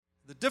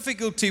The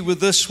difficulty with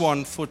this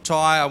one for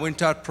Ty, I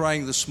went out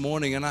praying this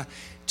morning, and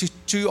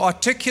to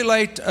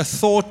articulate a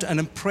thought, an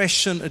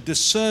impression, a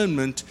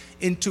discernment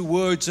into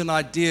words and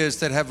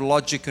ideas that have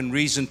logic and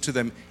reason to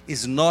them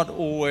is not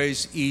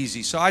always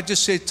easy. So I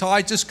just said,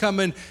 Ty, just come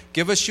in,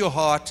 give us your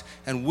heart,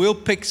 and we'll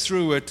pick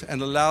through it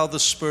and allow the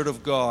Spirit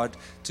of God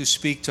to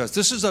speak to us.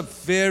 This is a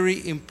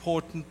very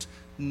important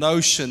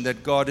notion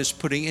that God is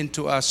putting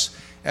into us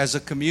as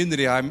a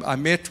community. I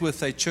met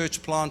with a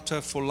church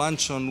planter for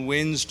lunch on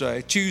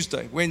Wednesday.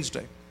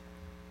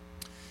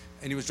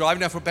 And he was driving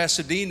down from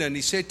Pasadena, and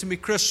he said to me,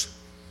 Chris,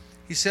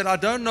 he said, I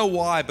don't know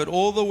why, but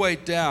all the way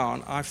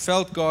down, I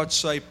felt God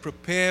say,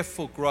 prepare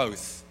for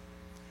growth.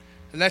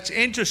 And that's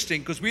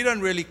interesting because we don't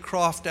really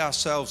craft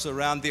ourselves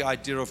around the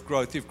idea of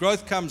growth. If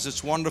growth comes,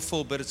 it's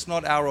wonderful, but it's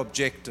not our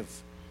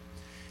objective.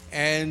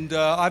 And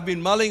I've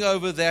been mulling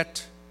over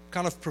that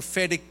kind of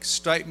prophetic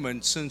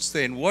statement since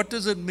then. What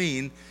does it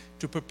mean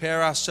to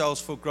prepare ourselves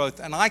for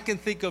growth? And I can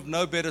think of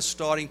no better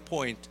starting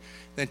point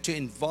than to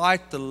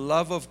invite the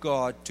love of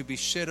God to be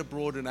shed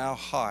abroad in our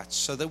hearts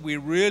so that we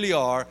really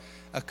are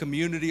a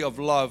community of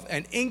love.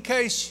 And in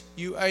case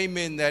you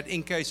amen that,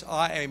 in case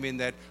I amen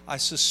that, I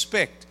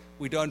suspect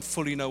we don't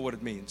fully know what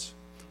it means.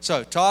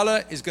 So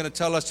Tyler is going to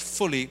tell us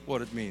fully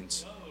what it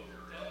means.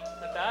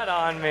 Put that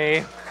on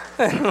me.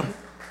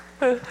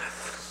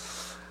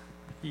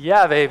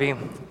 Yeah, baby.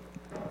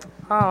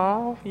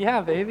 Oh,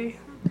 yeah, baby.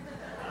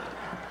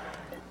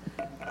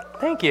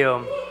 Thank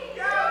you.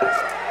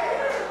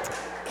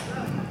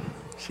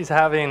 She's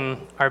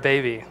having our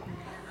baby.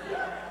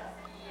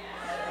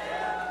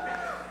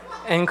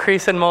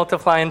 Increase and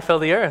multiply and fill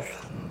the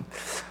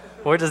earth.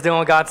 We're just doing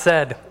what God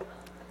said.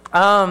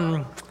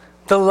 The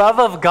love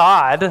of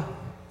God.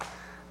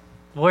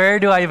 Where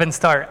do I even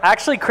start?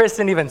 Actually, Chris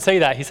didn't even say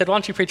that. He said, why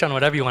don't you preach on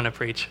whatever you want to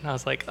preach? And I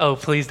was like, oh,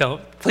 please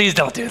don't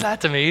do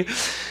that to me.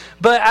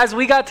 But as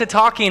we got to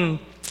talking,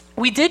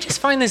 we did just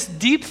find this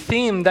deep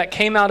theme that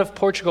came out of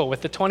Portugal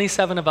with the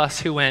 27 of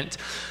us who went,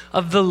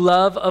 of the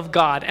love of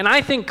God. And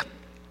I think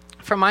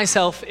for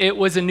myself, it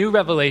was a new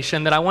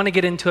revelation that I want to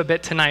get into a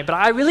bit tonight, but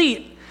I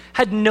really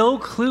had no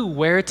clue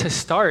where to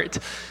start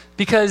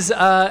because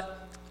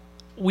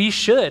we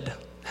should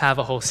have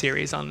a whole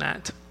series on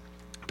that.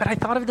 But I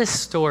thought of this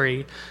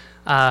story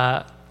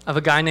of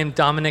a guy named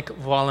Dominic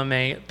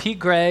Volame. Pete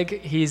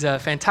Gregg, he's a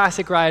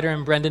fantastic writer,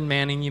 and Brendan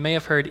Manning, you may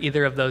have heard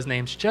either of those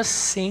names. Just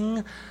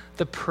sing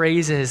the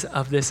praises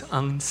of this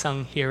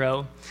unsung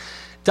hero.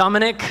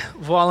 Dominic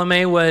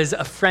Volame was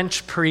a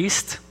French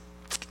priest,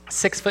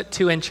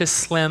 6'2"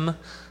 slim.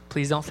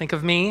 Please don't think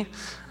of me.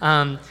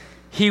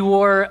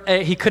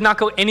 He could not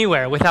go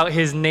anywhere without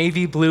his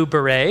navy blue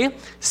beret.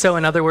 So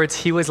in other words,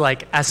 he was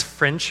like as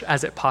French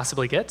as it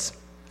possibly gets.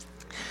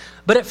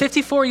 But at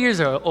 54 years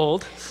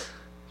old,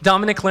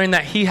 Dominic learned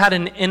that he had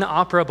an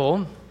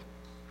inoperable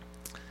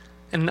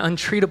and an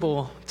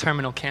untreatable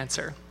terminal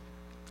cancer.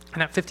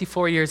 And at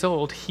 54 years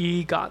old,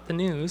 he got the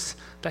news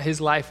that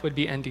his life would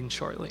be ending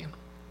shortly.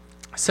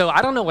 So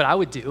I don't know what I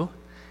would do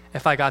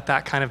if I got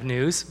that kind of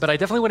news, but I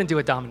definitely wouldn't do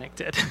what Dominic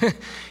did.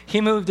 He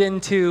moved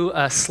into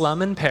a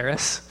slum in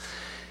Paris,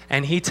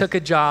 and he took a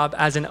job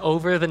as an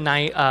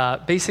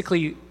over-the-night,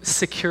 basically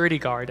security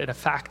guard at a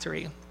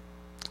factory.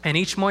 And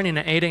each morning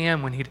at 8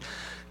 a.m. when he'd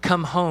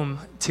come home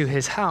to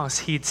his house,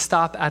 he'd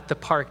stop at the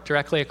park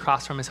directly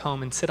across from his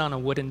home and sit on a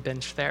wooden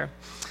bench there.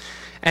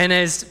 And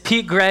as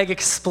Pete Gregg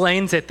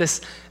explains it,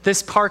 this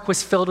park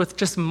was filled with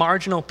just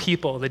marginal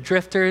people, the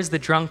drifters, the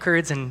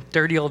drunkards, and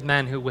dirty old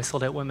men who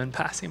whistled at women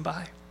passing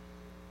by.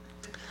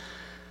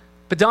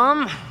 But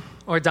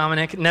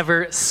Dominic,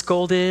 never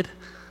scolded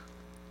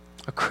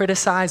or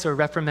criticized or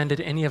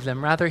reprimanded any of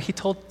them. Rather, he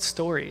told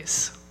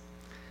stories,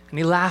 and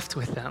he laughed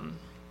with them.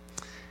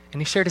 And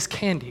he shared his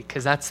candy,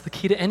 because that's the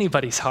key to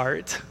anybody's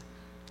heart.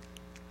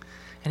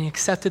 And he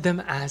accepted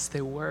them as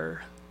they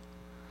were.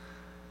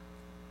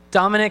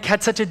 Dominic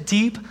had such a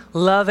deep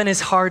love in his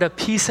heart, a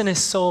peace in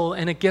his soul,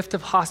 and a gift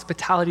of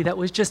hospitality that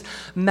was just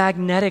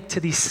magnetic to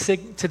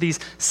these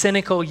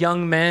cynical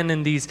young men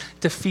and these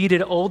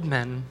defeated old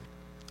men.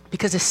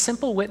 Because his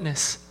simple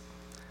witness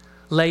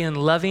lay in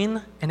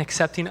loving and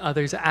accepting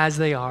others as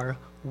they are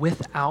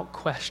without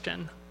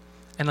question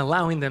and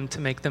allowing them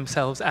to make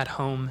themselves at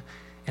home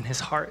in his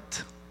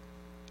heart.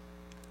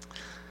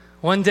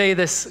 One day,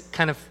 this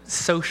kind of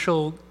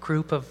social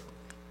group of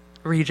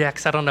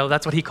rejects, I don't know,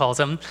 that's what he calls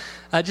them,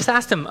 just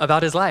asked him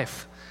about his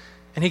life.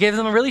 And he gave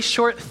them a really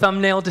short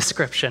thumbnail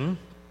description.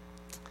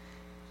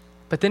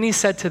 But then he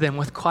said to them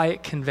with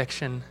quiet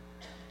conviction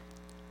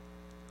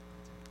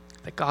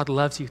that God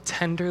loves you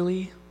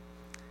tenderly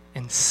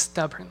and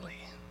stubbornly.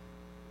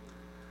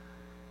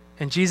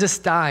 And Jesus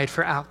died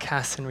for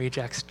outcasts and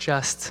rejects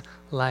just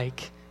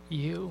like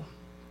you.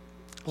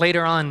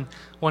 Later on,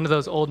 one of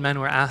those old men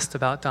were asked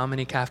about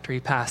Dominic after he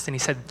passed, and he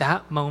said, at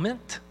that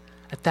moment,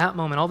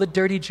 all the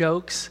dirty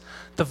jokes,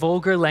 the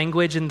vulgar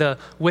language, and the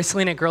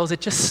whistling at girls, it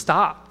just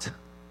stopped.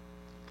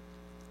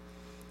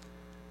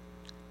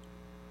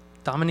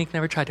 Dominic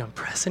never tried to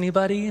impress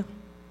anybody.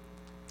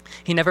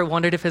 He never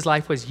wondered if his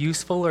life was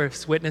useful or if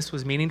his witness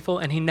was meaningful,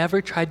 and he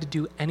never tried to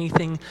do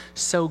anything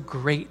so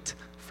great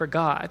for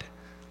God.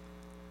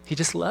 He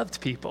just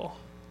loved people.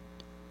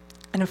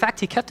 And in fact,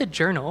 he kept a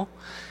journal,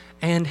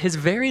 and his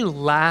very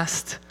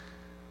last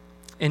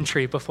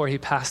entry before he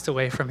passed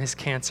away from his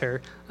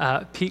cancer,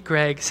 Pete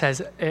Greig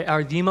says,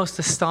 are the most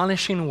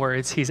astonishing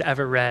words he's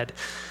ever read.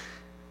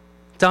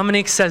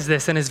 Dominique says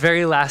this in his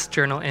very last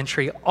journal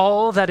entry: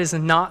 "All that is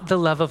not the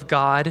love of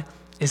God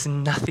is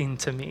nothing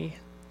to me.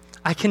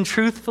 I can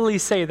truthfully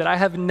say that I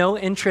have no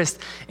interest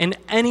in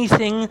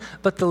anything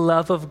but the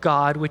love of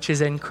God, which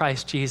is in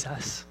Christ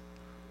Jesus.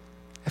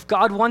 If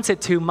God wants it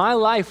to, my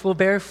life will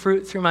bear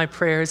fruit through my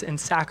prayers and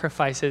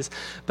sacrifices,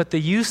 but the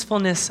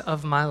usefulness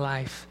of my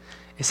life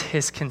is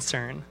his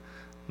concern,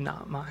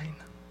 not mine."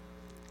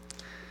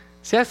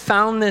 See, I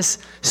found this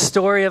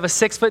story of a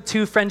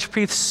 6'2" French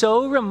priest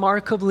so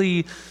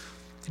remarkably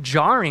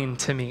jarring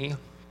to me,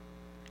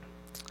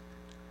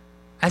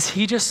 as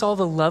he just saw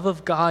the love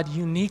of God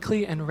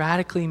uniquely and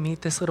radically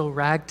meet this little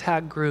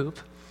ragtag group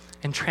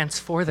and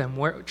transform them,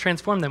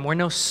 where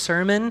no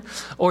sermon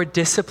or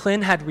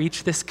discipline had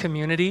reached this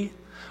community,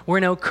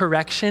 where no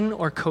correction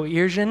or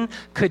coercion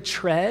could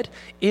tread.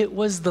 It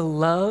was the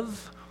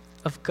love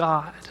of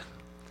God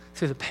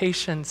through the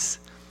patience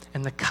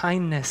and the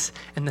kindness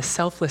and the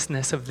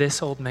selflessness of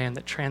this old man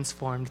that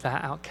transformed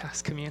that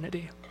outcast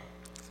community.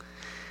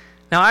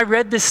 Now, I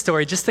read this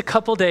story just a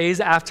couple days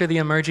after the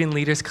Emerging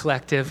Leaders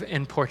Collective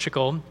in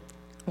Portugal,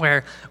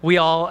 where we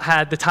all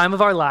had the time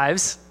of our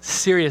lives.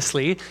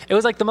 Seriously, it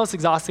was like the most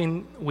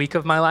exhausting week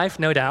of my life,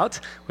 no doubt.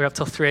 We were up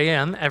till 3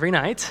 a.m. every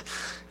night,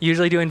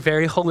 usually doing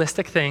very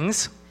holistic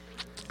things,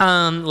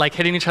 like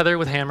hitting each other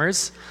with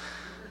hammers.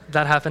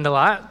 That happened a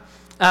lot.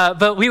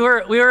 But we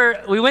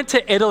went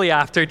to Italy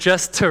after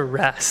just to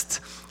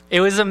rest.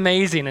 It was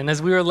amazing. And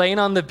as we were laying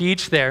on the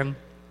beach there,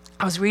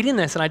 I was reading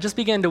this and I just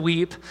began to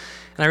weep.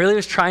 And I really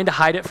was trying to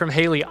hide it from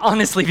Haley,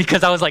 honestly,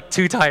 because I was like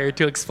too tired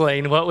to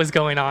explain what was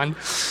going on.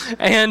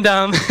 And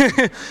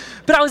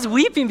but I was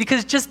weeping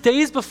because just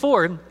days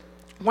before,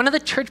 one of the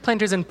church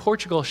planters in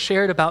Portugal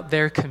shared about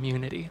their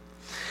community.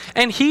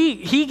 And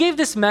he gave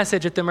this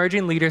message at the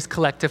Emerging Leaders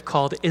Collective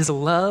called, "Is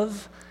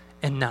Love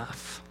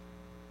Enough?"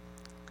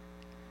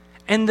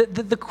 And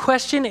the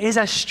question is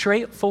as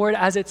straightforward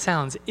as it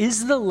sounds.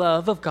 Is the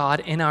love of God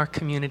in our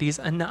communities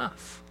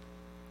enough?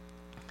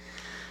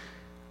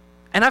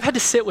 And I've had to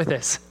sit with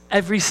this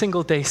every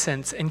single day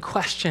since and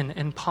question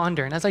and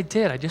ponder. And as I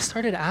did, I just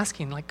started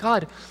asking, like,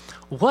 God,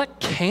 what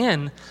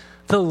can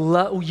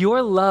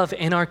your love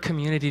in our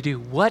community do?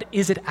 What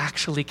is it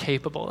actually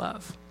capable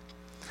of?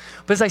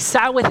 But as I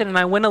sat with it and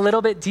I went a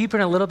little bit deeper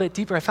and a little bit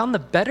deeper, I found the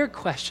better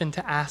question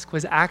to ask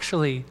was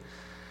actually,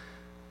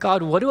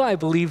 God, what do I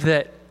believe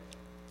that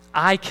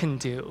I can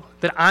do,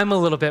 that I'm a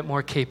little bit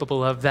more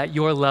capable of, that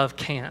your love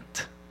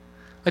can't?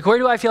 Like, where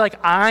do I feel like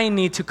I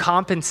need to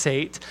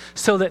compensate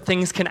so that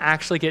things can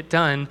actually get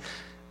done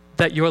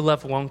that your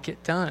love won't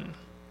get done?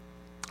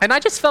 And I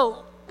just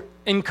felt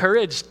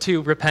encouraged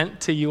to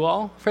repent to you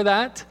all for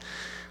that.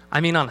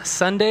 I mean, on a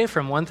Sunday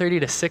from 1:30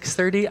 to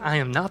 6:30, I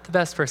am not the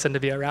best person to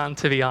be around,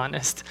 to be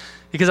honest,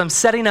 because I'm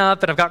setting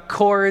up and I've got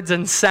chords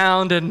and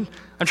sound and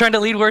I'm trying to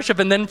lead worship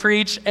and then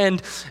preach,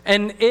 and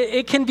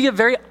it can be a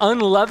very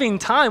unloving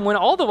time when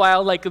all the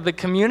while, like, the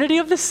community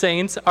of the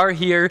saints are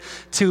here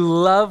to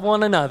love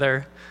one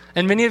another.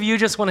 And many of you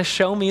just want to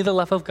show me the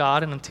love of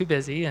God, and I'm too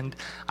busy, and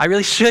I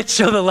really should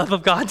show the love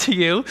of God to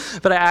you,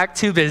 but I act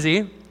too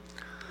busy.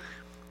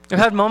 I've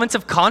had moments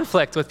of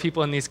conflict with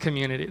people in this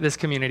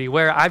community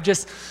where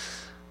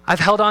I've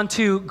held on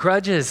to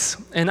grudges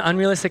and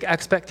unrealistic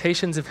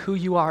expectations of who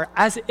you are,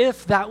 as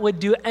if that would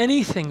do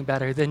anything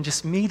better than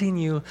just meeting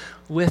you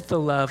with the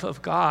love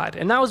of God.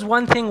 And that was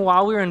one thing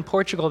while we were in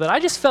Portugal that I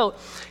just felt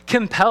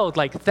compelled,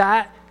 like,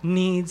 that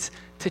needs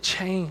to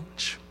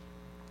change.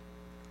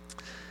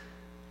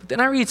 But then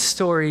I read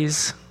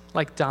stories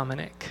like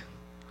Dominic,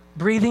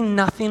 breathing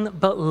nothing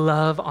but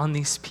love on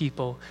these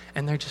people,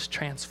 and they're just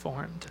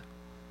transformed.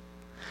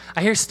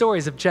 I hear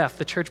stories of Jeff,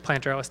 the church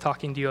planter I was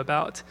talking to you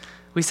about.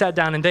 We sat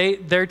down and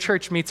their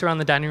church meets around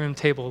the dining room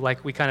table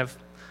like we kind of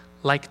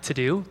like to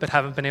do, but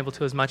haven't been able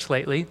to as much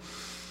lately.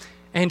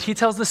 And he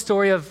tells the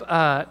story of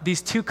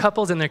these two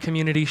couples in their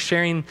community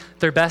sharing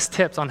their best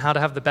tips on how to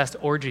have the best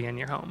orgy in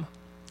your home.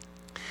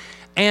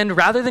 And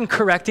rather than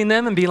correcting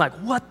them and being like,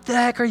 what the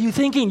heck are you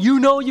thinking?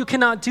 You know you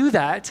cannot do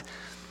that.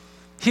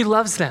 He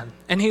loves them,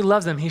 and he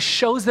loves them. He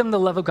shows them the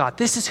love of God.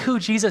 This is who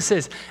Jesus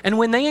is. And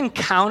when they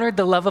encountered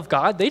the love of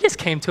God, they just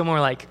came to him and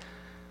were like,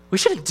 we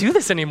shouldn't do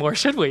this anymore,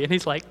 should we? And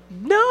he's like,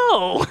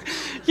 no,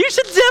 you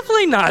should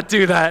definitely not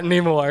do that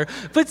anymore.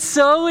 But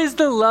so is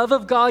the love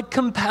of God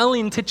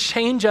compelling to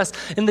change us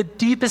in the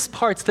deepest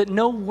parts that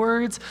no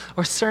words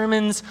or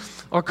sermons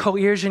or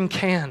coercion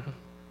can.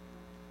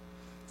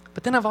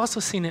 But then I've also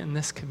seen it in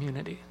this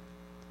community.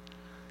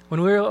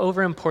 When we were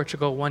over in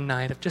Portugal one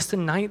night, of just a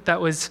night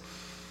that was,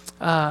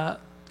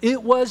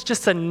 it was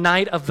just a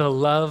night of the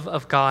love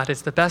of God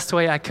is the best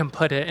way I can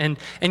put it.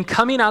 And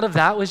coming out of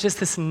that was just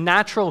this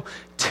natural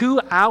 2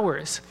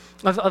 hours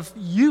of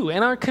you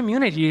and our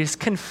communities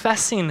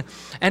confessing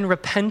and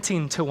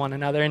repenting to one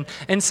another.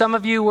 And some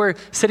of you were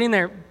sitting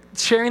there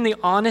sharing the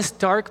honest,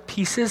 dark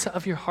pieces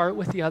of your heart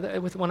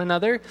with one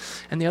another,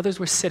 and the others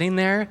were sitting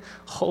there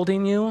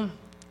holding you,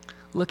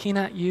 looking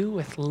at you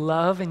with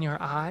love in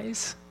your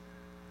eyes.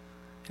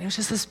 And it was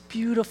just this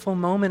beautiful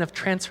moment of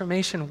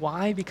transformation.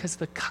 Why? Because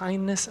the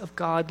kindness of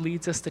God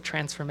leads us to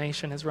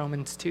transformation, as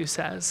Romans 2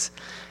 says.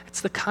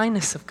 It's the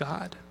kindness of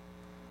God.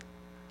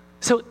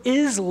 So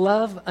is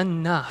love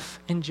enough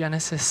in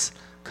Genesis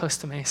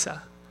Costa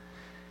Mesa?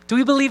 Do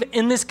we believe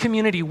in this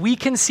community we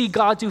can see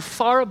God do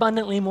far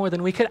abundantly more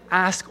than we could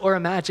ask or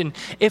imagine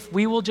if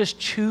we will just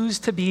choose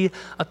to be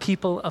a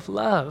people of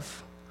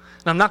love?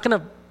 And I'm not going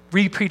to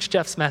re-preach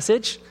Jeff's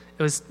message.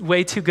 It was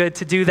way too good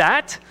to do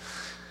that.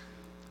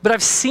 But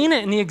I've seen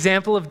it in the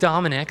example of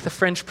Dominic, the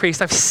French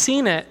priest. I've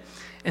seen it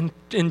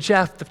in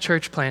Jeff, the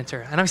church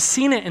planter. And I've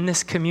seen it in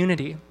this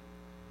community.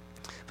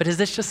 But is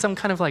this just some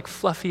kind of like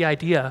fluffy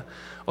idea?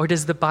 Or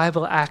does the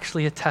Bible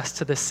actually attest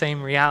to the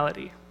same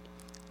reality?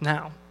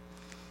 Now,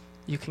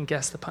 you can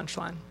guess the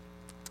punchline.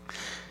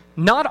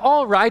 Not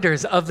all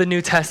writers of the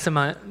New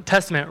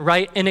Testament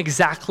write in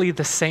exactly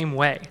the same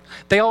way.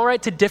 They all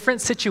write to different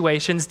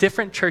situations,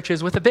 different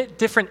churches, with a bit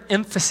different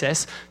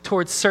emphasis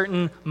towards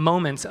certain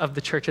moments of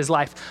the church's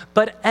life.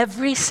 But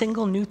every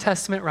single New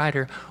Testament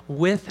writer,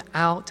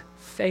 without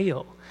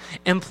fail,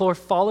 implore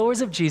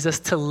followers of Jesus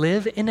to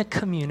live in a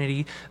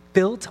community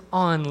built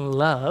on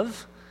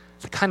love,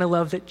 the kind of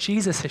love that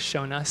Jesus has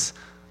shown us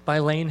by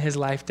laying his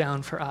life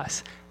down for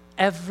us.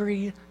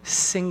 Every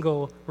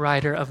single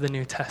writer of the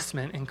New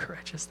Testament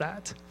encourages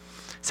that.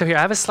 So here,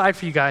 I have a slide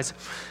for you guys.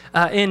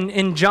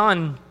 In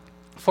John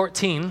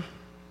 14,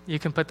 you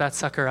can put that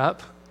sucker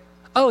up.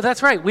 Oh,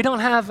 that's right. We don't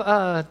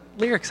have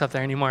lyrics up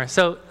there anymore.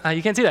 So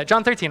you can't see that.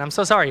 John 13, I'm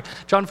so sorry.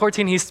 John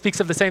 14, he speaks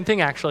of the same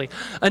thing, actually.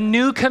 A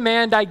new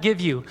command I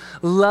give you,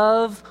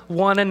 love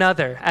one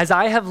another. As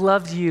I have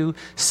loved you,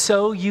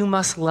 so you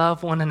must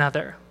love one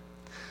another.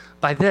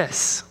 By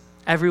this,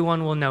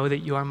 everyone will know that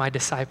you are my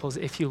disciples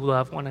if you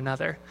love one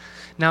another.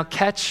 Now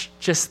catch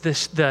just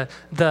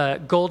the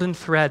golden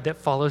thread that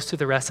follows through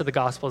the rest of the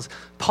Gospels.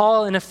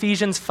 Paul in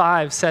Ephesians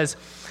 5 says,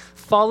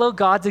 follow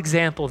God's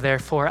example,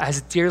 therefore,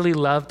 as dearly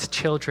loved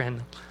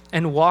children,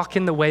 and walk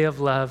in the way of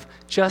love,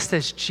 just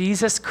as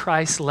Jesus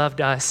Christ loved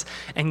us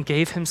and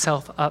gave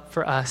himself up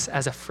for us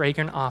as a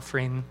fragrant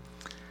offering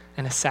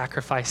and a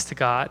sacrifice to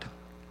God.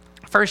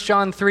 1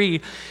 John 3,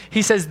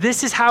 he says,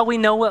 this is how we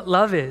know what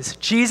love is.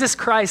 Jesus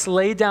Christ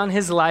laid down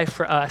his life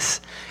for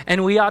us,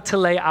 and we ought to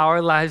lay our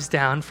lives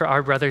down for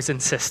our brothers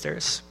and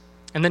sisters.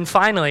 And then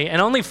finally,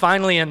 and only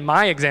finally in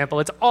my example,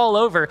 it's all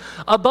over.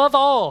 Above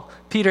all,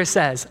 Peter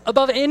says,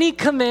 above any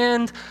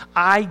command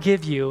I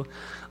give you,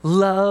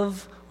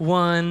 love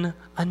one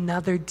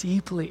another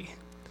deeply,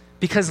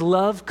 because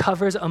love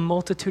covers a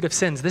multitude of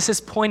sins. This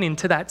is pointing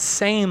to that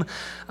same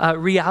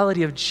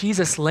reality of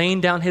Jesus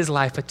laying down his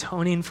life,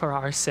 atoning for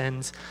our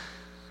sins,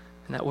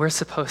 and that we're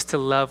supposed to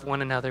love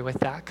one another with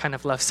that kind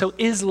of love. So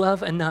is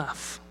love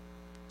enough?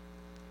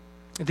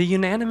 The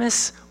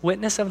unanimous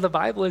witness of the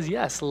Bible is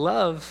yes,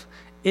 love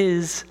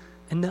is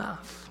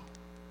enough.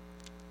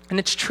 And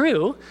it's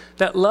true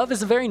that love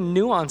is a very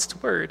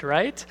nuanced word,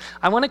 right?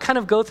 I want to kind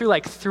of go through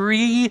like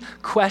 3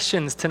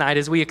 questions tonight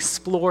as we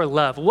explore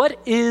love. What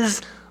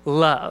is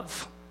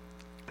love?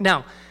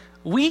 Now,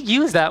 we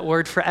use that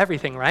word for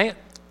everything, right?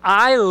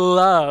 I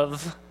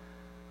love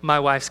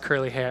my wife's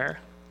curly hair.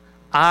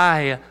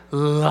 I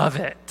love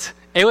it.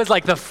 It was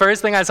like the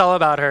first thing I saw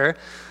about her,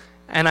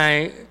 and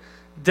I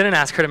didn't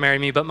ask her to marry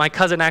me, but my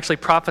cousin actually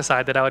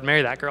prophesied that I would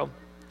marry that girl.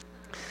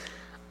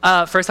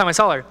 First time I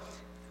saw her.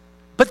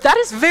 But that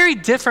is very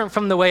different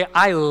from the way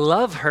I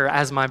love her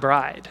as my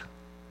bride.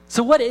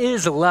 So what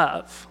is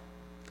love?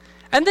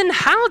 And then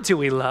how do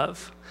we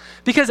love?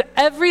 Because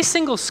every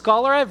single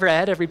scholar I've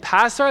read, every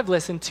pastor I've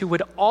listened to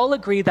would all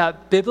agree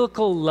that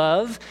biblical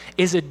love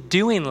is a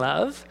doing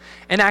love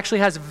and actually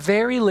has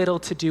very little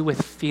to do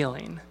with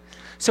feeling.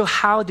 So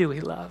how do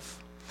we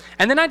love?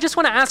 And then I just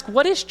want to ask,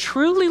 what is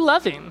truly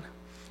loving?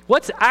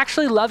 What's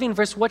actually loving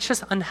versus what's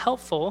just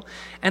unhelpful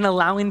and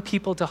allowing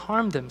people to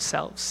harm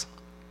themselves?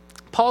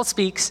 Paul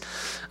speaks,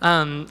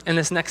 in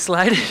this next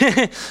slide,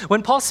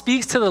 when Paul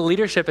speaks to the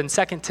leadership in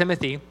 2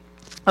 Timothy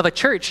of a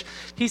church,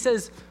 he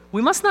says,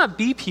 we must not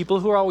be people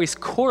who are always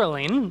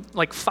quarreling,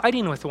 like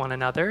fighting with one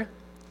another,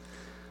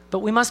 but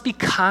we must be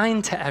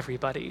kind to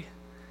everybody,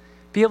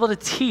 be able to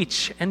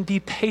teach and be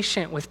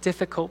patient with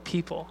difficult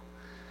people.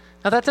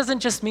 Now that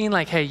doesn't just mean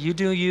like, hey, you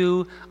do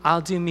you,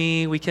 I'll do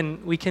me, we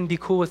can be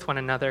cool with one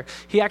another.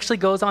 He actually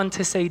goes on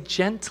to say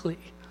gently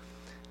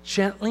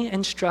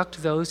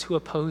instruct those who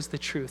oppose the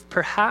truth.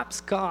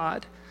 Perhaps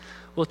God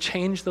will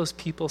change those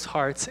people's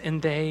hearts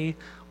and they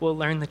will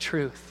learn the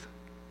truth.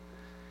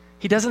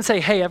 He doesn't say,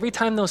 hey, every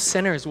time those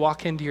sinners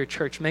walk into your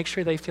church, make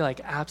sure they feel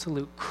like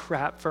absolute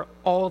crap for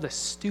all the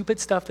stupid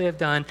stuff they have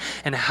done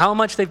and how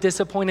much they've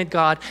disappointed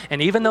God.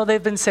 And even though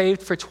they've been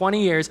saved for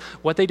 20 years,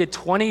 what they did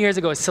 20 years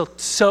ago is still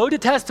so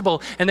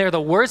detestable and they're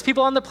the worst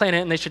people on the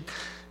planet and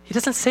He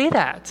doesn't say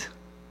that.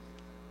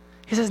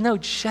 He says, no,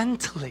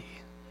 gently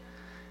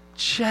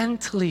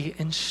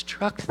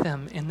instruct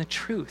them in the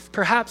truth.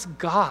 Perhaps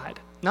God,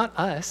 not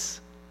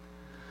us,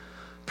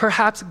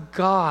 perhaps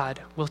God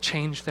will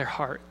change their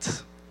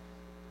hearts.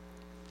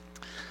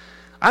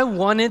 I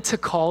wanted to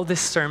call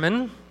this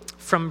sermon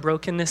From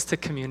Brokenness to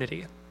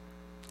Community.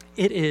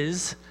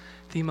 It's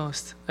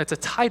a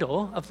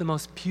title of the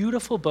most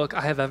beautiful book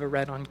I have ever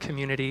read on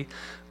community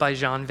by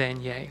Jean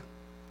Vanier.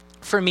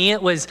 For me,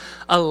 it was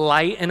a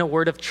light and a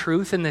word of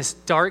truth in this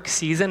dark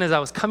season as I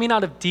was coming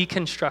out of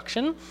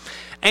deconstruction.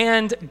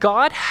 And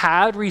God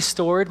had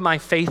restored my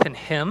faith in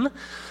him,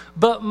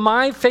 but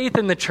my faith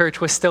in the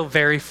church was still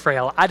very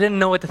frail. I didn't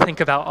know what to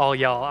think about all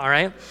y'all, all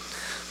right?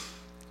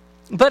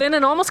 But in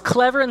an almost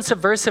clever and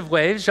subversive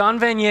way, Jean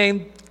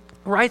Vanier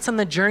writes on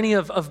the journey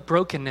of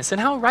brokenness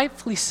and how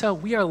rightfully so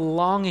we are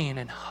longing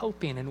and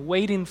hoping and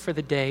waiting for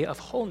the day of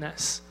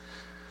wholeness.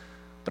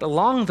 But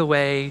along the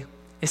way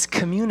is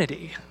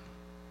community.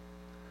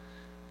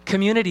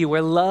 Community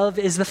where love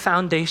is the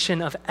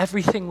foundation of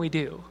everything we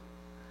do.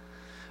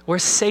 Where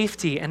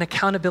safety and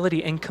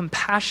accountability and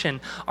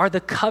compassion are the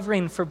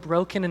covering for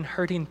broken and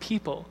hurting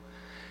people.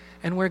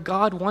 And where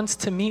God wants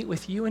to meet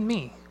with you and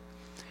me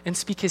and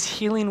speak his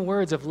healing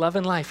words of love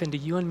and life into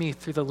you and me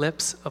through the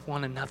lips of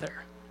one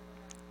another.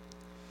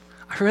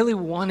 I really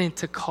wanted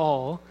to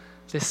call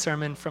this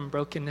sermon From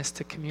Brokenness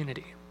to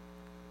Community.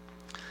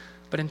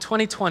 But in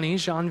 2020,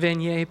 Jean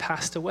Vanier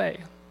passed away.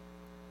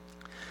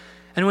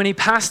 And when he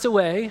passed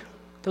away,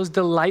 those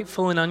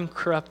delightful and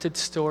uncorrupted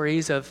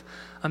stories of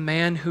a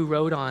man who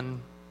wrote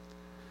on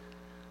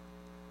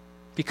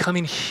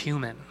becoming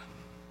human,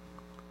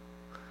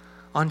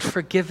 on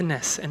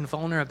forgiveness and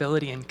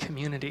vulnerability and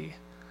community,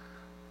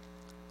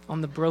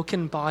 on the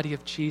broken body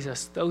of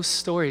Jesus, those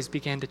stories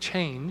began to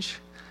change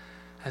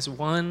as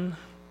one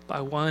by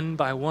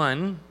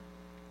one,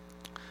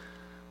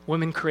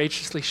 women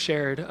courageously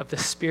shared of the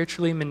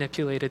spiritually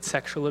manipulated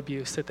sexual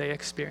abuse that they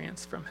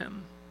experienced from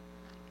him.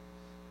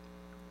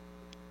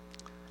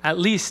 At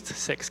least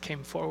 6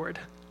 came forward.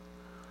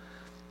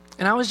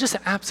 And I was just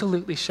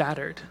absolutely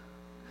shattered.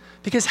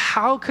 Because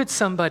how could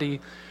somebody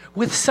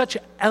with such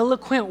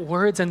eloquent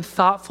words and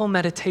thoughtful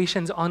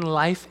meditations on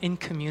life in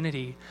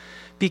community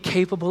be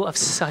capable of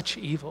such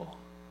evil?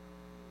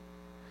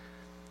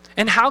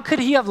 And how could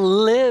he have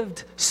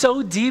lived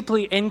so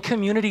deeply in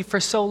community for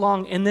so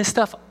long and this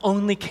stuff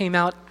only came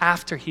out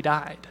after he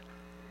died?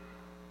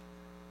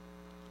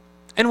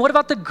 And what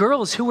about the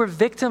girls who were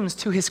victims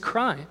to his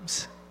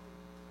crimes?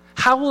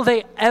 How will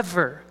they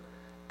ever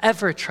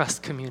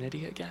trust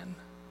community again?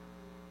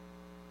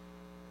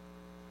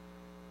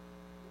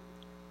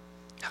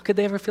 How could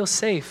they ever feel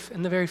safe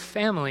in the very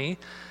family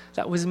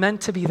that was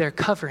meant to be their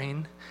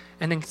covering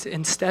and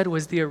instead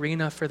was the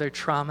arena for their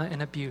trauma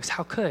and abuse?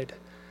 How could?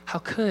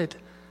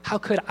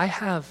 I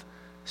have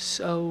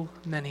so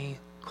many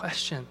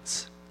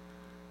questions.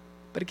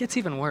 But it gets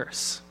even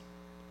worse.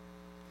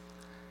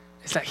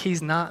 Is that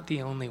he's not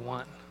the only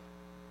one.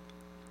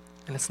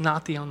 And it's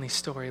not the only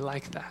story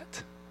like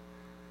that.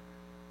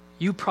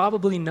 You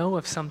probably know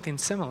of something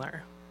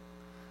similar.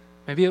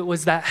 Maybe it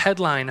was that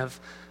headline of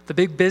the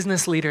big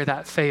business leader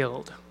that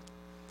failed.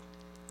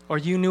 Or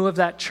you knew of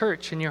that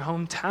church in your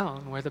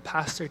hometown where the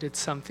pastor did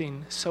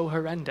something so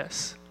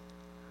horrendous.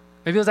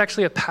 Maybe it was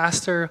actually a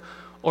pastor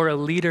or a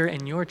leader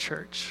in your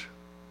church.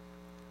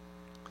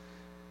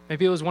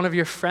 Maybe it was one of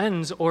your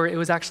friends, or it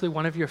was actually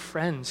one of your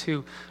friends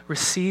who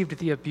received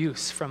the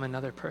abuse from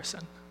another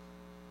person.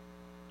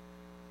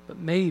 But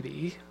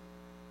maybe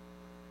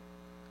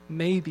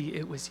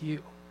it was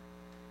you.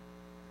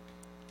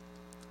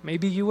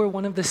 Maybe you were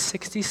one of the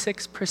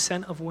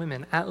 66% of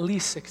women, at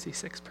least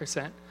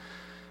 66%,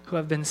 who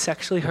have been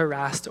sexually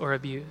harassed or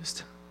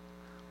abused.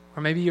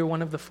 Or maybe you're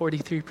one of the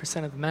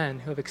 43% of men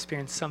who have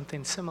experienced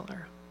something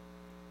similar.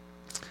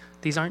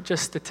 These aren't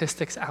just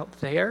statistics out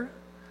there,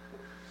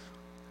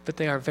 but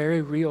they are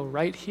very real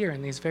right here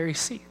in these very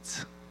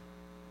seats.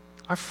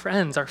 Our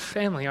friends, our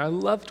family, our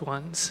loved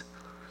ones.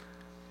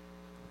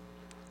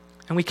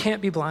 And we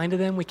can't be blind to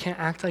them. We can't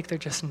act like they're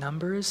just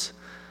numbers,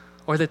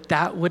 or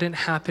that wouldn't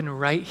happen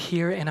right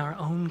here in our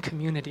own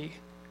community.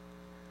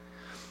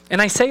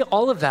 And I say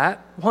all of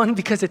that, 1,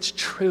 because it's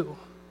true.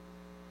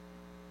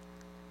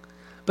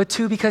 But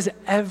 2, because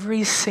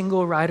every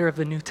single writer of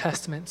the New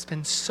Testament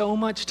spends so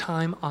much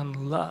time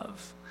on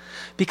love.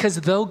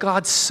 Because though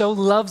God so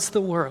loves the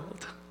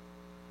world,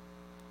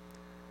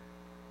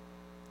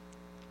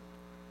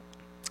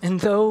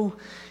 and though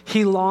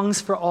he longs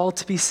for all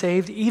to be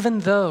saved, even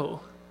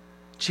though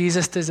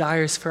Jesus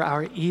desires for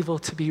our evil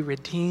to be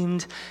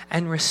redeemed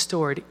and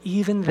restored,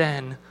 even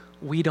then,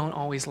 we don't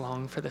always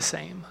long for the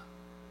same.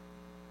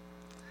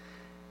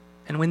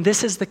 And when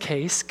this is the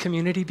case,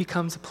 community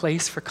becomes a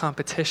place for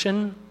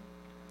competition.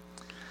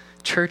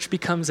 Church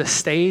becomes a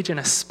stage and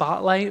a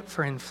spotlight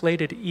for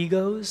inflated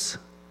egos.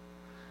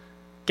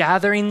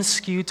 Gatherings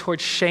skew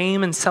towards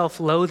shame and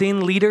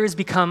self-loathing. Leaders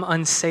become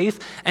unsafe.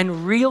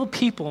 And real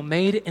people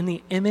made in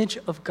the image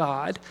of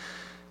God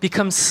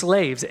become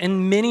slaves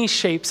in many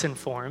shapes and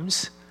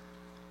forms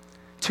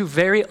to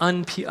very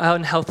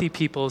unhealthy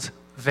people's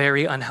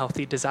very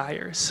unhealthy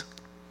desires.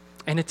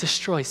 And it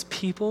destroys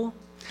people,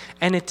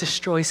 and it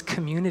destroys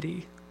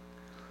community.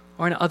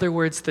 Or in other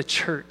words, the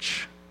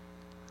church.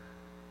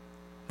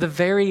 The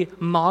very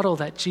model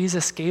that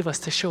Jesus gave us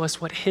to show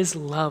us what his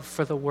love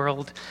for the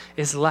world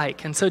is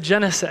like. And so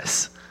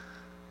Genesis,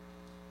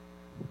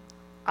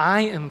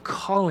 I am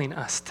calling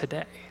us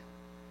today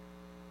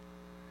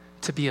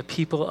to be a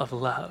people of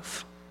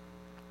love,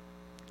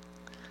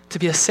 to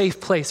be a safe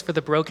place for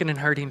the broken and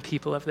hurting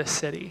people of this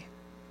city,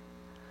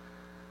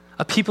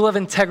 a people of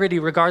integrity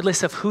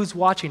regardless of who's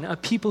watching, a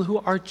people who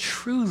are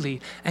truly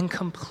and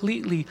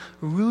completely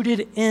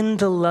rooted in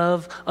the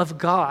love of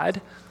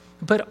God.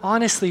 But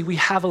honestly, we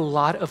have a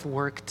lot of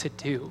work to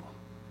do.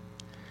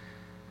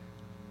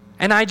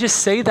 And I just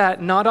say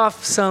that not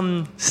off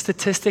some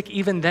statistic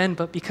even then,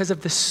 but because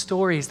of the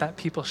stories that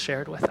people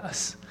shared with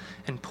us.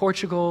 In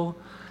Portugal,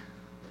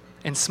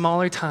 in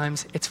smaller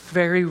times, it's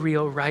very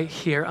real right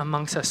here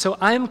amongst us. So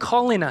I'm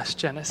calling us,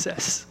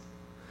 Genesis,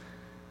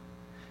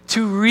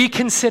 to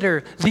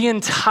reconsider the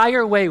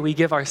entire way we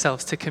give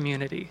ourselves to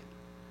community,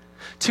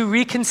 to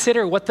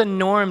reconsider what the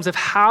norms of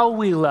how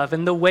we love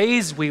and the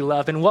ways we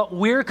love and what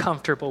we're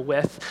comfortable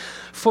with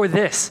for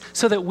this,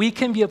 so that we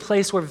can be a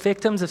place where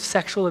victims of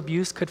sexual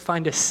abuse could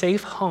find a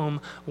safe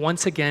home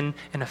once again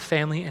in a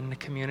family and a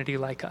community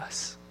like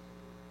us.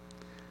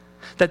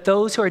 That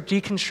those who are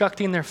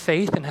deconstructing their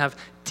faith and have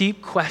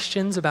deep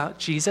questions about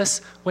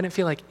Jesus wouldn't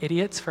feel like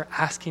idiots for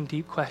asking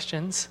deep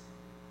questions.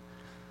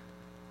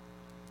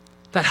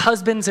 That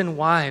husbands and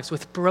wives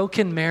with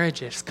broken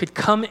marriages could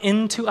come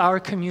into our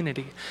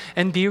community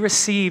and be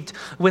received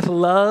with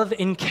love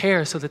and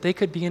care so that they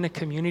could be in a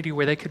community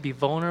where they could be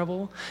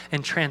vulnerable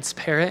and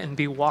transparent and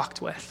be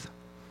walked with.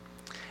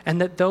 And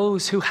that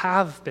those who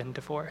have been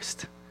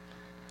divorced,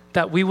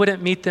 that we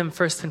would meet them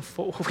first and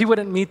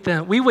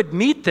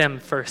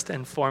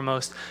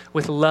foremost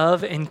with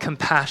love and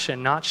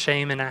compassion, not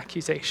shame and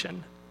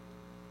accusation.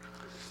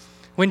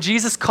 When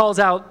Jesus calls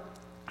out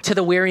to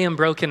the weary and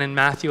broken in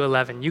Matthew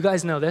 11. You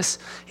guys know this.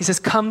 He says,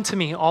 "Come to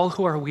me, all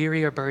who are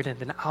weary or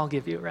burdened, and I'll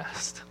give you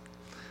rest."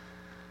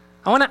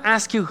 I want to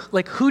ask you,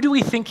 who do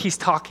we think he's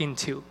talking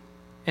to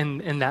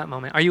in that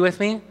moment? Are you with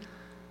me?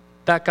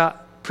 That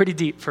got pretty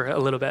deep for a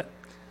little bit.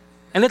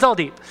 And it's all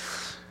deep.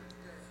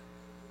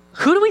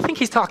 Who do we think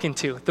he's talking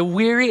to? The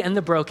weary and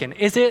the broken.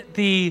 Is it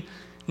the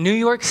New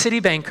York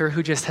City banker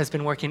who just has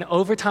been working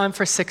overtime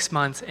for 6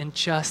 months and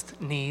just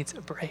needs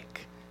a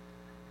break?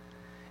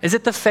 Is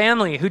it the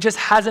family who just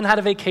hasn't had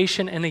a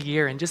vacation in a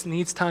year and just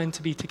needs time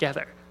to be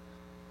together?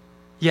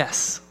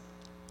 Yes.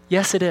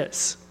 Yes, it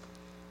is.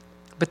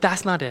 But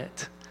that's not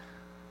it.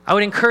 I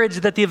would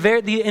encourage that the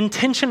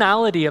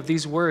intentionality of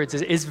these words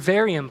is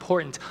very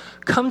important.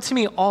 Come to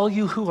me, all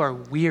you who are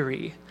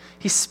weary.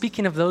 He's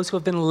speaking of those who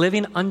have been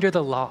living under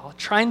the law,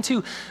 trying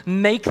to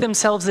make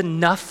themselves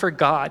enough for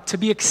God, to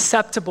be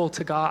acceptable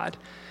to God.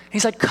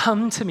 He's like,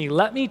 come to me.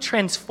 Let me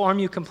transform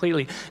you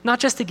completely, not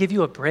just to give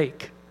you a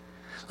break,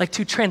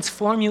 to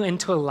transform you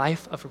into a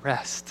life of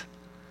rest.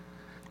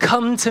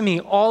 Come to me,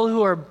 all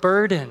who are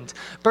burdened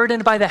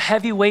by the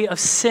heavy weight of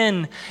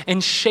sin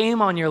and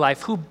shame on your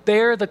life, who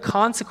bear the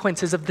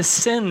consequences of the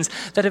sins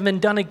that have been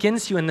done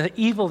against you and the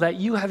evil that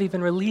you have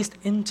even released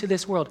into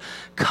this world.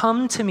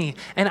 Come to me,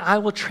 and I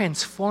will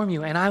transform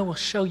you, and I will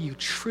show you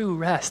true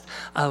rest,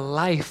 a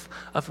life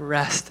of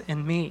rest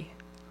in me.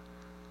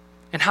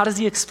 And how does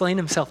he explain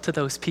himself to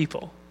those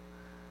people?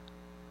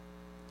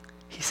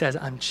 He says,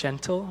 I'm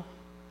gentle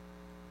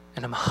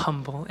and I'm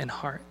humble in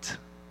heart.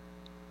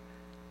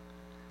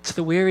 To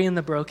the weary and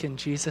the broken,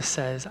 Jesus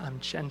says, I'm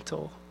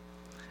gentle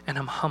and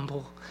I'm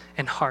humble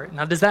in heart.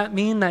 Now, does that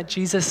mean that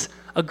Jesus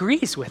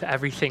agrees with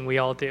everything we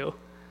all do?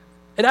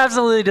 It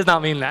absolutely does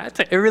not mean that.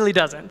 It really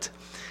doesn't.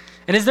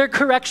 And is there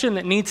correction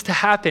that needs to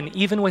happen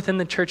even within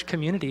the church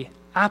community?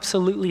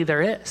 Absolutely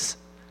there is.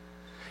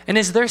 And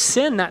is there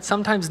sin that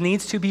sometimes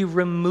needs to be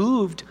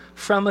removed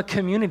from a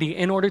community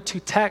in order to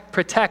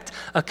protect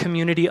a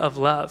community of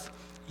love?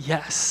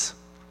 Yes.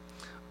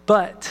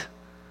 But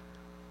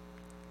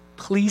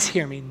please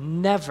hear me,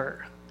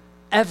 never,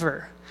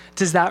 ever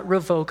does that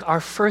revoke our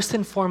first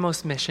and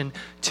foremost mission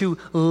to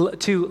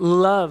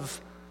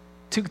love,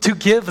 to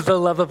give the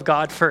love of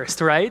God first,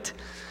 right?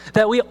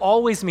 That we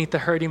always meet the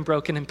hurting,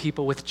 broken, and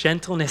people with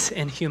gentleness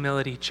and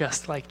humility,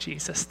 just like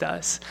Jesus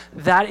does.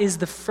 That is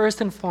the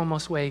first and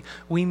foremost way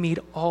we meet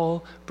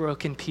all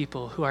broken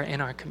people who are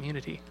in our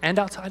community and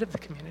outside of the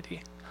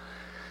community.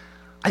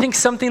 I think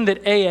something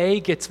that AA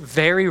gets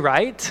very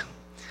right,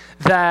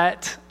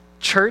 that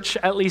church,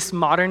 at least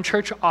modern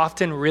church,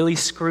 often really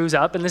screws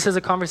up, and this is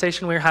a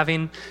conversation we were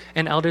having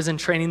in Elders in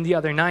Training the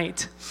other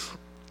night,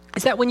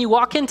 is that when you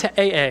walk into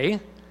AA,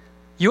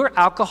 your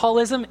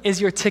alcoholism is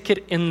your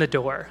ticket in the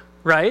door,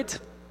 right?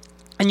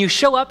 And you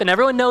show up and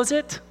everyone knows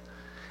it,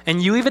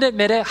 and you even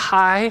admit it.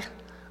 Hi,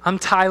 I'm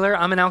Tyler,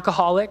 I'm an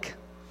alcoholic.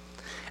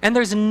 And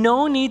there's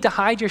no need to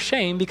hide your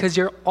shame because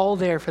you're all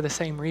there for the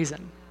same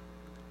reason.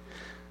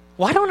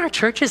 Why don't our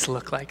churches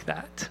look like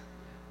that?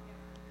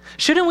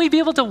 Shouldn't we be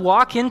able to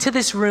walk into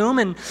this room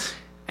and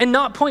and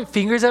not point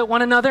fingers at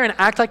one another and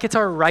act like it's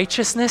our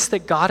righteousness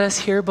that got us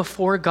here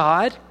before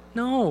God.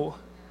 No.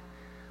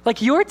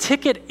 Like your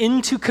ticket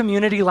into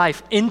community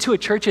life, into a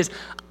church is,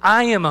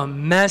 I am a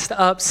messed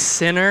up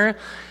sinner.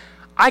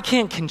 I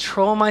can't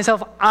control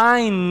myself.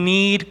 I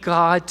need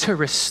God to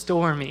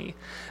restore me.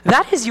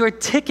 That is your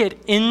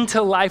ticket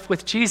into life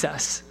with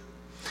Jesus.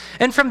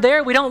 And from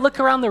there, we don't look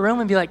around the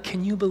room and be like,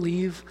 can you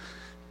believe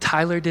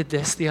Tyler did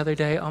this the other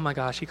day? Oh my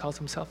gosh, he calls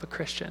himself a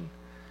Christian.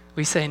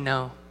 We say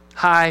no.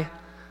 Hi,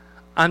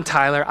 I'm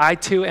Tyler. I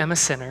too am a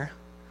sinner.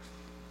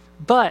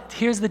 But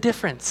here's the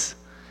difference.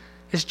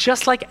 It's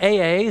just like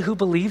AA, who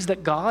believes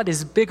that God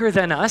is bigger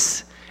than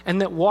us and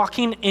that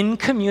walking in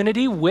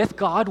community with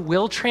God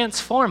will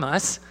transform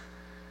us.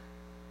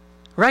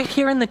 Right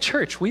here in the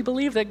church, we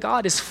believe that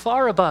God is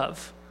far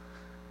above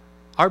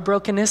our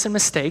brokenness and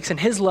mistakes, and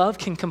his love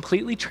can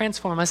completely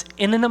transform us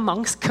in and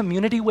amongst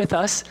community with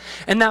us,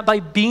 and that by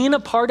being a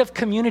part of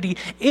community,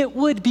 it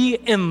would be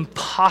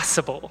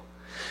impossible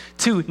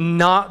to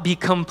not be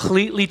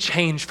completely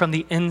changed from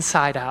the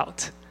inside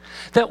out.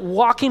 That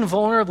walking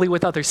vulnerably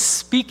with others,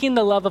 speaking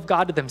the love of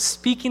God to them,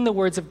 speaking the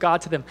words of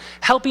God to them,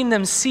 helping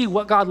them see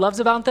what God loves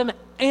about them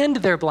and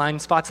their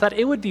blind spots, that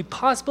it would be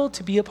possible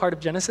to be a part of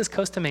Genesis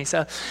Costa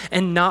Mesa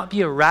and not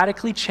be a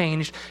radically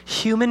changed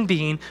human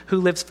being who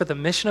lives for the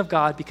mission of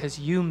God because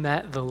you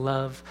met the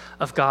love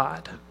of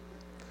God.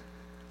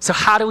 So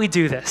how do we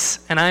do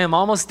this? And I am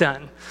almost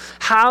done.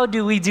 How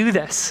do we do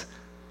this?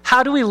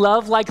 How do we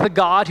love like the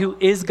God who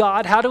is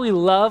God? How do we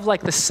love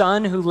like the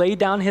Son who laid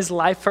down his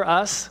life for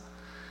us?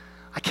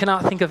 I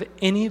cannot think of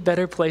any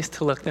better place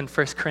to look than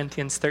 1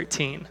 Corinthians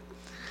 13.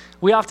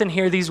 We often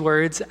hear these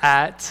words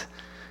at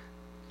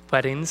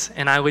weddings,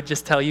 and I would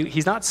just tell you,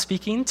 he's not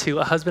speaking to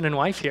a husband and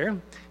wife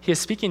here. He is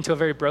speaking to a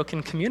very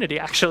broken community,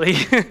 actually.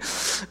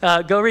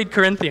 Go read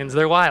Corinthians,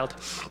 they're wild.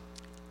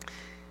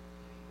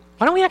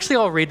 Why don't we actually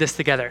all read this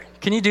together?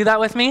 Can you do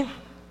that with me?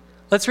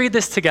 Let's read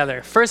this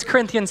together. 1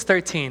 Corinthians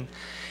 13.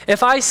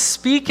 If I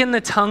speak in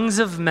the tongues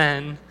of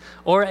men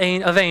or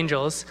of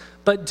angels,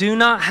 but do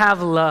not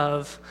have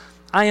love,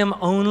 I am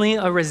only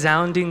a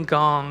resounding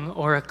gong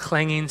or a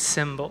clanging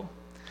cymbal.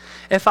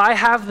 If I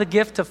have the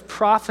gift of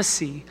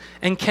prophecy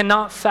and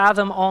cannot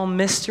fathom all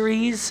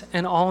mysteries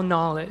and all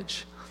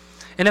knowledge,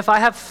 and if I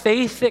have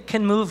faith that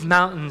can move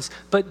mountains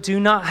but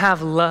do not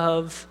have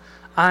love,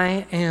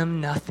 I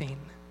am nothing.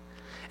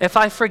 If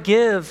I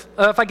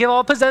give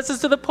all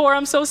possessions to the poor,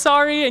 I'm so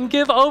sorry, and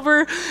give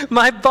over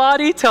my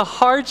body to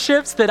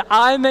hardships that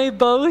I may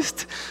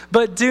boast,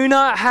 but do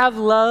not have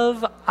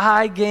love,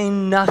 I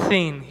gain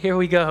nothing. Here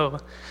we go.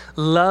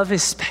 Love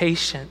is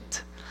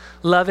patient.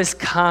 Love is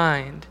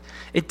kind.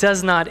 It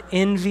does not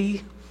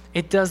envy.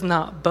 It does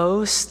not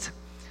boast.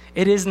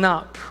 It is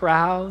not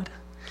proud.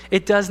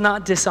 It does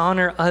not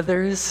dishonor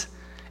others.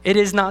 It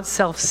is not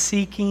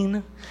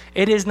self-seeking.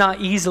 It is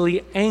not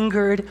easily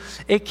angered.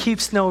 It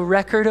keeps no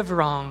record of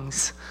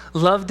wrongs.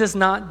 Love does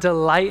not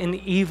delight in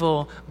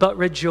evil, but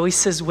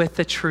rejoices with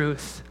the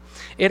truth.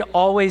 It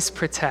always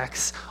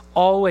protects,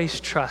 always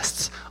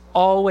trusts,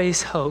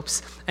 always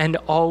hopes, and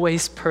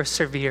always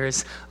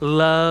perseveres.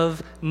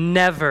 Love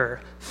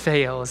never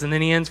fails. And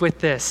then he ends with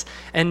this.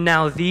 And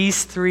now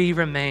these three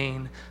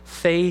remain: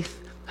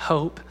 faith,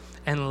 hope,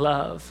 and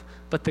love.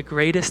 But the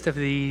greatest of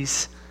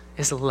these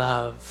is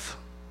love.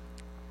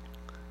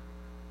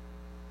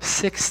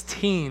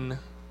 16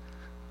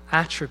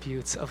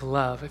 attributes of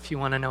love, if you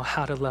want to know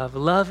how to love.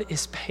 Love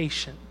is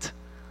patient.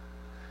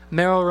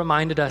 Meryl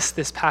reminded us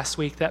this past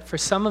week that for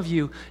some of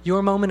you,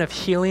 your moment of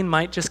healing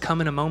might just come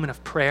in a moment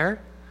of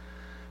prayer.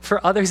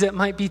 For others, it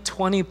might be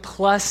 20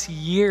 plus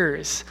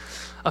years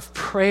of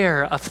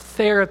prayer, of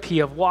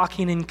therapy, of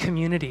walking in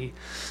community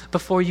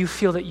before you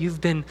feel that you've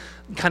been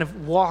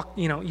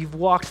you've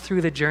walked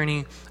through the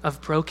journey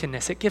of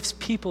brokenness. It gives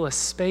people a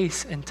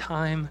space and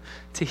time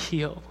to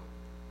heal.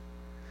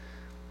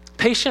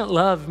 Patient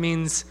love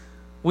means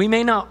we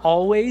may not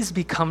always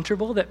be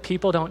comfortable that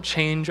people don't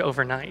change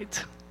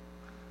overnight,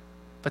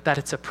 but that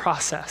it's a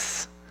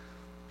process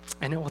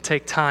and it will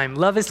take time.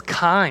 Love is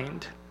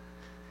kind.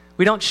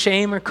 We don't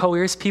shame or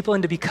coerce people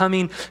into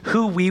becoming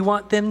who we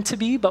want them to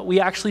be, but we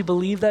actually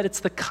believe that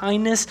it's the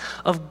kindness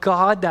of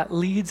God that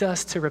leads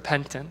us to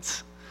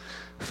repentance.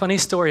 Funny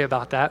story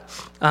about that.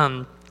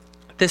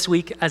 This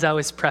week, as I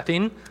was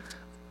prepping,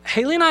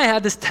 Haley and I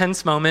had this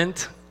tense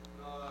moment.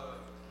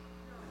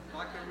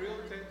 Like a real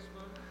tense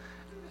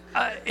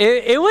moment?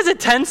 It was a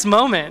tense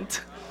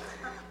moment.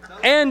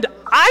 And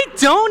I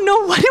don't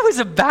know what it was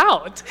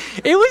about.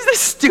 It was the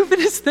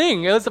stupidest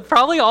thing. It was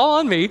probably all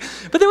on me.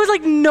 But there was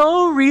like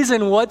no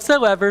reason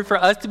whatsoever for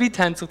us to be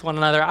tense with one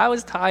another. I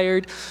was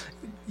tired,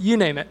 you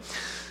name it.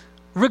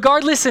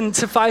 Regardless, and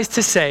suffice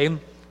to say,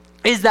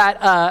 is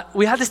that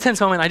we had this tense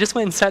moment. I just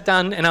went and sat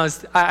down, and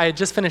I had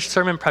just finished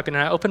sermon prepping, and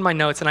I opened my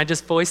notes, and I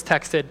just voice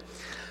texted,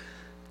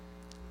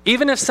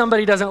 even if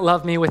somebody doesn't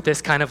love me with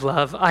this kind of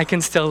love, I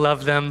can still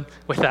love them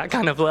with that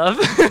kind of love.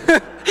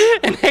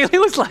 And Haley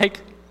was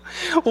like,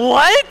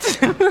 what?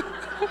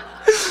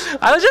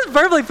 I was just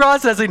verbally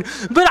processing,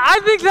 but I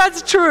think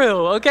that's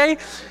true, okay?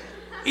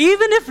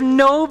 Even if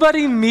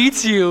nobody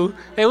meets you,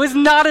 it was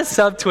not a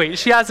subtweet.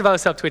 She asked about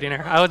subtweeting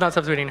her. I was not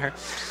subtweeting her.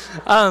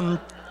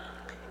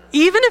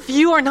 Even if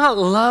you are not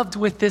loved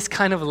with this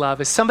kind of love,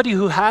 as somebody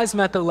who has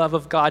met the love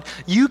of God,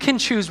 you can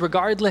choose,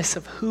 regardless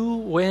of who,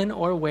 when,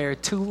 or where,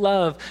 to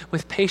love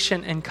with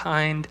patient and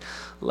kind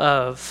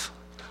love.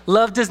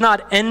 Love does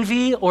not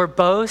envy or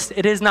boast.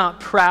 It is not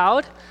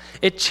proud.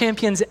 It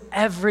champions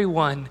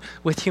everyone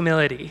with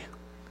humility.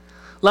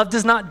 Love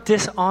does not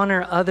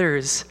dishonor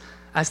others,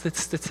 as the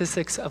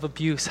statistics of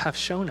abuse have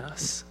shown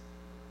us.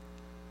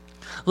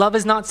 Love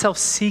is not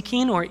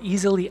self-seeking or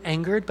easily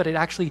angered, but it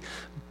actually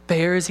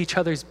bears each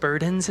other's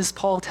burdens, as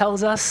Paul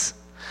tells us.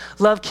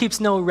 Love keeps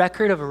no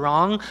record of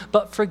wrong,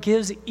 but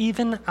forgives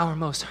even our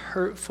most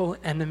hurtful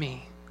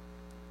enemy.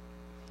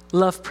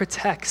 Love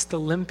protects the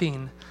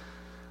limping,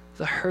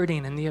 the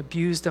hurting, and the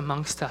abused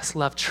amongst us.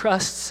 Love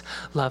trusts,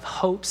 love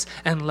hopes,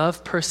 and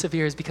love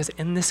perseveres, because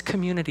in this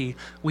community,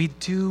 we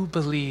do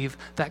believe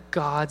that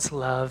God's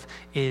love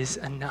is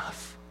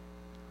enough.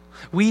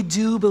 We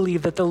do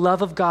believe that the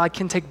love of God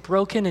can take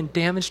broken and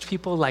damaged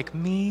people like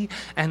me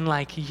and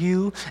like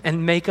you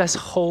and make us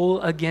whole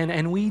again.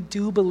 And we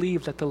do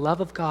believe that the love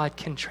of God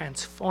can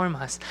transform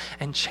us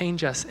and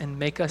change us and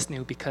make us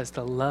new, because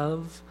the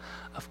love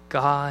of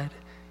God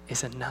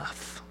is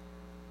enough.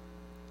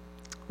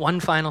 One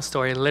final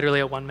story,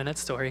 literally a 1-minute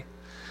story.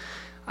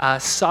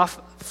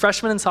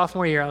 Freshman and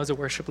sophomore year, I was a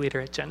worship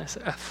leader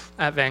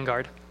at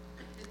Vanguard.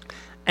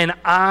 And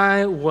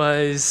I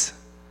was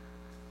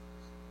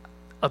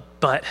a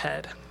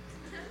butthead.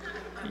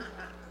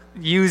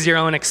 Use your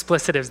own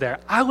explicitives there.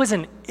 I was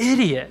an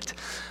idiot.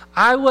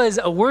 I was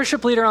a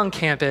worship leader on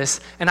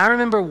campus, and I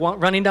remember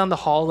running down the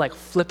hall, like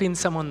flipping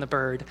someone the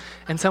bird,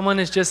 and someone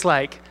is just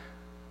like,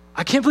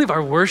 I can't believe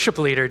our worship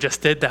leader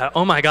just did that.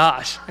 Oh my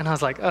gosh. And I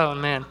was like, oh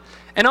man.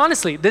 And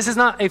honestly, this is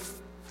not a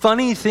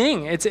funny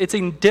thing. It's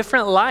a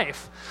different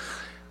life.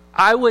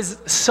 I was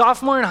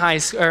sophomore in high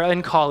school or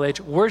in college,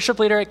 worship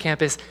leader at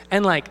campus,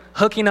 and like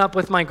hooking up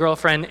with my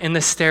girlfriend in the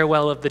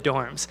stairwell of the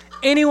dorms.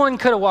 Anyone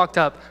could have walked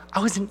up.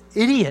 I was an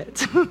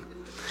idiot.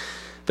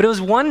 But it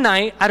was one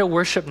night at a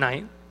worship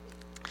night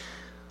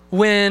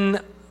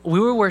when we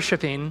were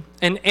worshiping,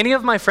 and any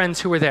of my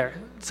friends who were there,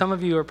 some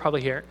of you are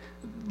probably here,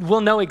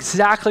 will know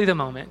exactly the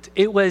moment.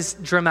 It was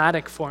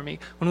dramatic for me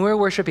when we were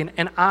worshiping,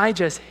 and I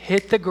just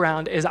hit the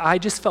ground as I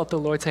just felt the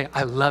Lord say,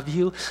 I love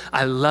you,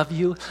 I love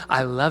you,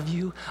 I love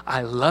you,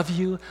 I love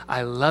you,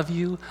 I love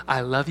you,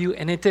 I love you.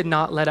 And it did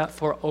not let up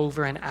for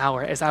over an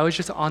hour as I was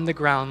just on the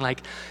ground,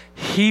 like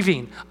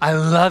heaving, I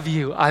love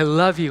you, I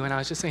love you. And I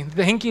was just saying,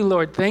 thank you,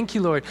 Lord,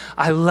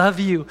 I love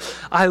you,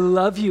 I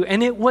love you.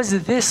 And it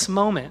was this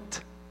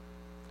moment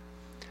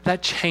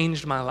that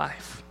changed my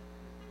life.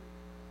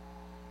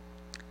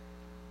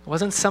 It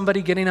wasn't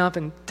somebody getting up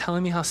and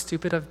telling me how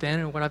stupid I've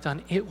been or what I've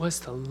done. It was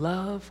the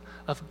love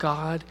of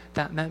God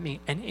that met me.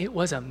 And it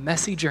was a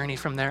messy journey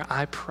from there,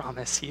 I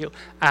promise you.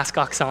 Ask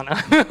Oksana.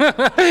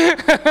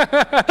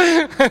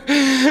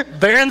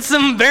 bearing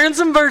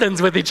some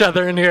burdens with each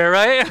other in here,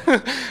 right?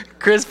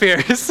 Chris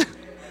Pierce.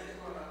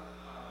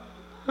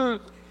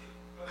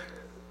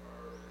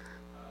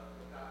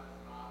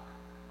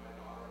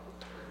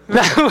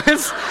 That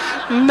was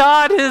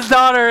not his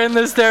daughter in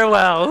the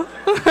stairwell.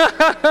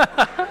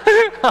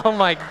 Oh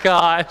my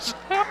gosh.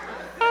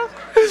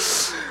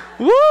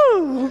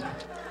 Woo!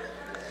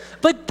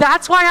 But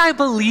that's why I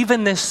believe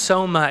in this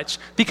so much,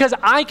 because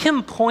I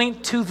can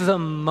point to the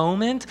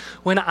moment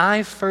when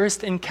I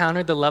first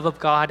encountered the love of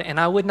God, and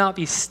I would not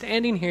be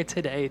standing here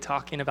today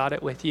talking about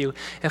it with you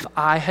if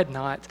I had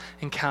not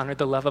encountered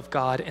the love of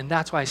God. And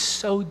that's why I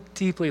so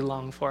deeply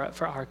long for it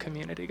for our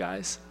community,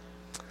 guys.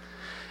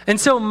 And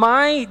so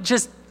I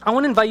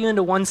want to invite you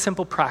into one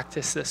simple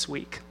practice this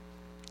week,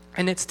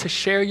 and it's to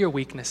share your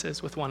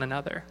weaknesses with one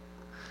another.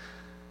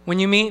 When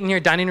you meet in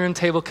your dining room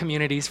table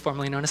communities,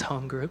 formerly known as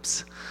home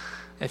groups,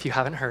 if you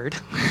haven't heard,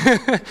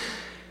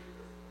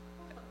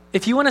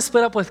 if you want to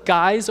split up with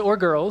guys or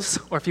girls,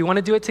 or if you want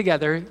to do it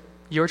together,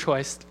 your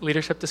choice,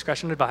 leadership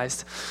discretion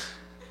advised,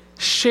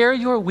 share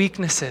your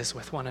weaknesses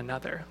with one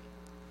another.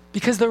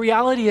 Because the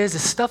reality is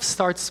stuff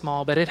starts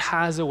small, but it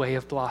has a way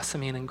of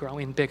blossoming and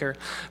growing bigger.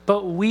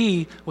 But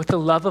we, with the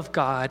love of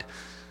God,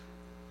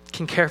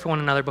 can care for one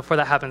another before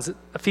that happens.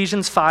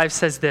 Ephesians 5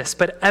 says this,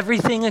 but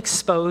everything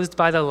exposed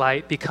by the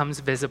light becomes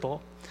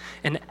visible,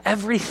 and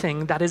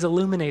everything that is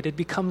illuminated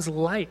becomes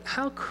light.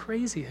 How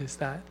crazy is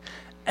that?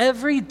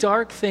 Every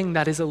dark thing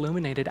that is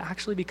illuminated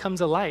actually becomes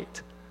a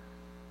light.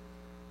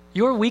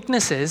 Your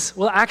weaknesses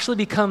will actually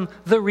become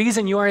the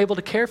reason you are able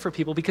to care for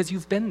people, because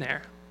you've been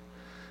there.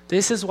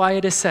 This is why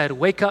it is said,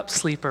 wake up,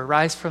 sleeper,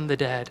 rise from the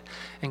dead,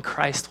 and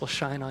Christ will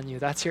shine on you.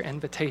 That's your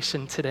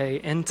invitation today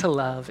into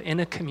love,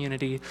 in a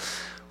community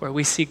where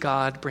we see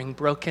God bring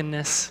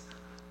brokenness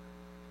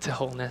to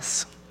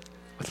wholeness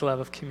with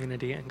love of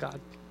community and God.